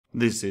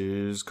This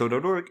is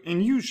code.org,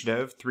 and you should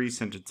have 3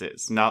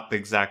 sentences. Not the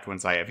exact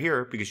ones I have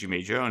here, because you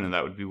made your own and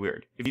that would be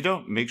weird. If you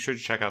don't, make sure to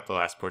check out the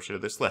last portion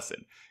of this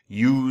lesson.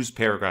 Use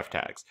paragraph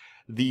tags.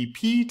 The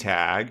P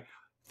tag,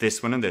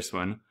 this one and this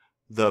one,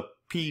 the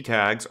P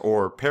tags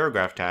or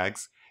paragraph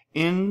tags,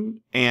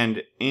 in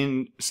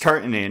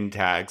start and end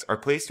tags are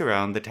placed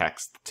around the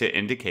text to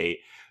indicate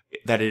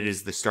that it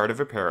is the start of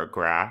a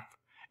paragraph,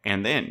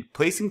 and then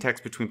placing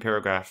text between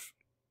paragraph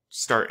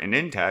start and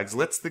end tags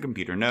lets the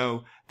computer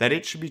know that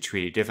it should be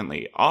treated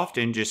differently,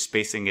 often just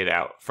spacing it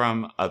out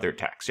from other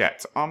text. Yeah,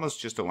 it's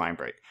almost just a line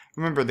break.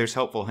 Remember, there's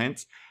helpful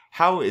hints.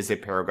 How is a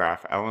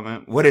paragraph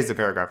element? What is a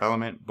paragraph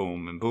element?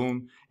 Boom and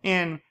boom.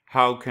 And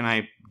how can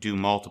I do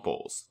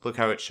multiples? Look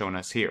how it's shown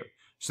us here.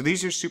 So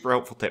these are super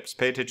helpful tips.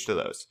 Pay attention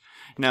to those.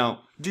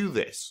 Now, do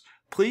this.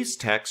 Place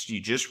text you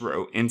just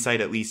wrote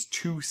inside at least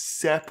 2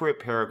 separate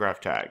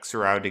paragraph tags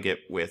surrounding it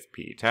with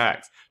P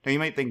tags. Now you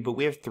might think, but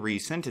we have 3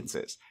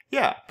 sentences.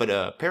 Yeah, but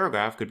a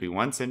paragraph could be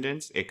 1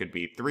 sentence, it could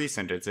be 3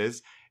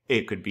 sentences,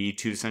 it could be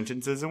 2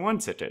 sentences and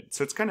 1 sentence.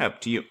 So it's kind of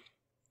up to you.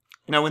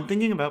 Now when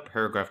thinking about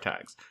paragraph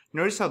tags,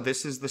 notice how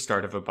this is the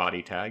start of a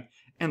body tag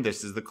and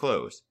this is the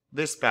close.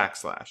 This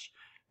backslash.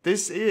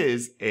 This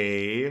is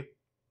a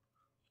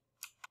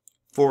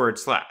forward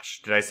slash.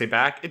 Did I say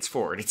back? It's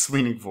forward. It's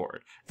leaning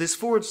forward. This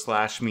forward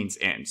slash means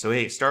end. So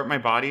hey, start my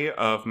body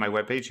of my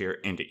web page here,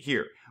 end it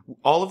here.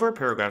 All of our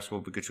paragraphs will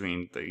be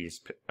between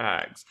these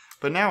tags.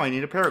 But now I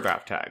need a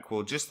paragraph tag.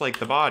 Well, just like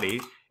the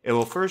body, it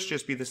will first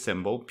just be the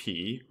symbol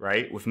P,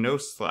 right? With no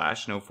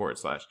slash, no forward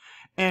slash.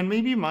 And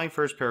maybe my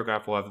first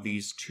paragraph will have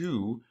these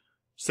 2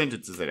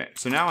 sentences in it.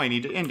 So now I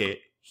need to end it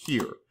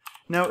here.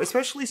 Now,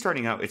 especially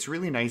starting out, it's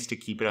really nice to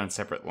keep it on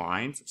separate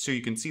lines so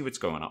you can see what's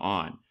going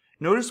on.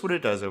 Notice what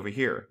it does over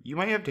here. You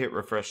might have to hit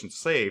refresh and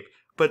save,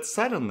 but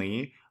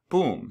suddenly,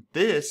 boom,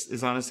 this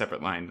is on a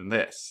separate line than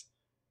this.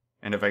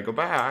 And if I go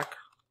back,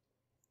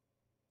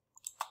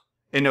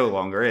 it no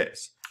longer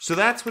is. So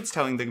that's what's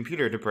telling the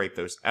computer to break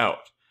those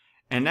out.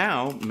 And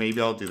now,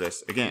 maybe I'll do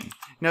this again.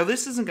 Now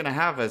this isn't going to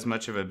have as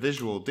much of a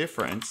visual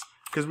difference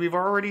because we've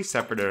already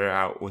separated it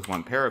out with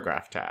 1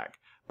 paragraph tag.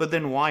 But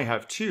then why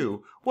have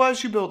 2? Well,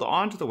 as you build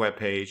onto the web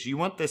page, you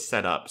want this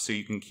set up so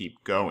you can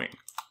keep going.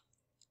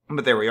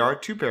 But there we are,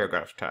 2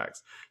 paragraph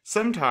tags.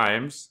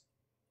 Sometimes,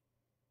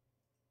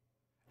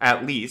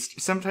 at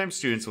least, sometimes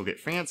students will get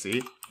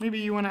fancy. Maybe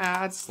you want to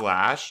add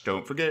slash,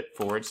 don't forget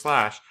forward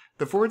slash.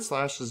 The forward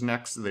slash is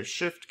next to the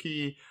shift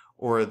key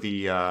or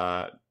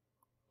the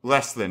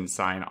less than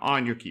sign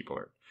on your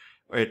keyboard.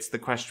 It's the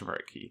question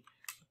mark key.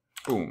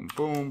 Boom,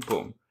 boom,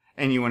 boom.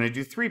 And you want to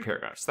do 3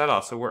 paragraphs. That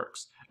also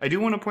works. I do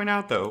want to point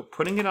out though,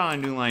 putting it on a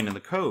new line in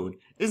the code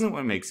isn't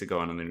what makes it go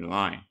on the new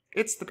line.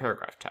 It's the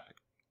paragraph tag.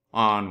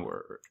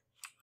 Onward.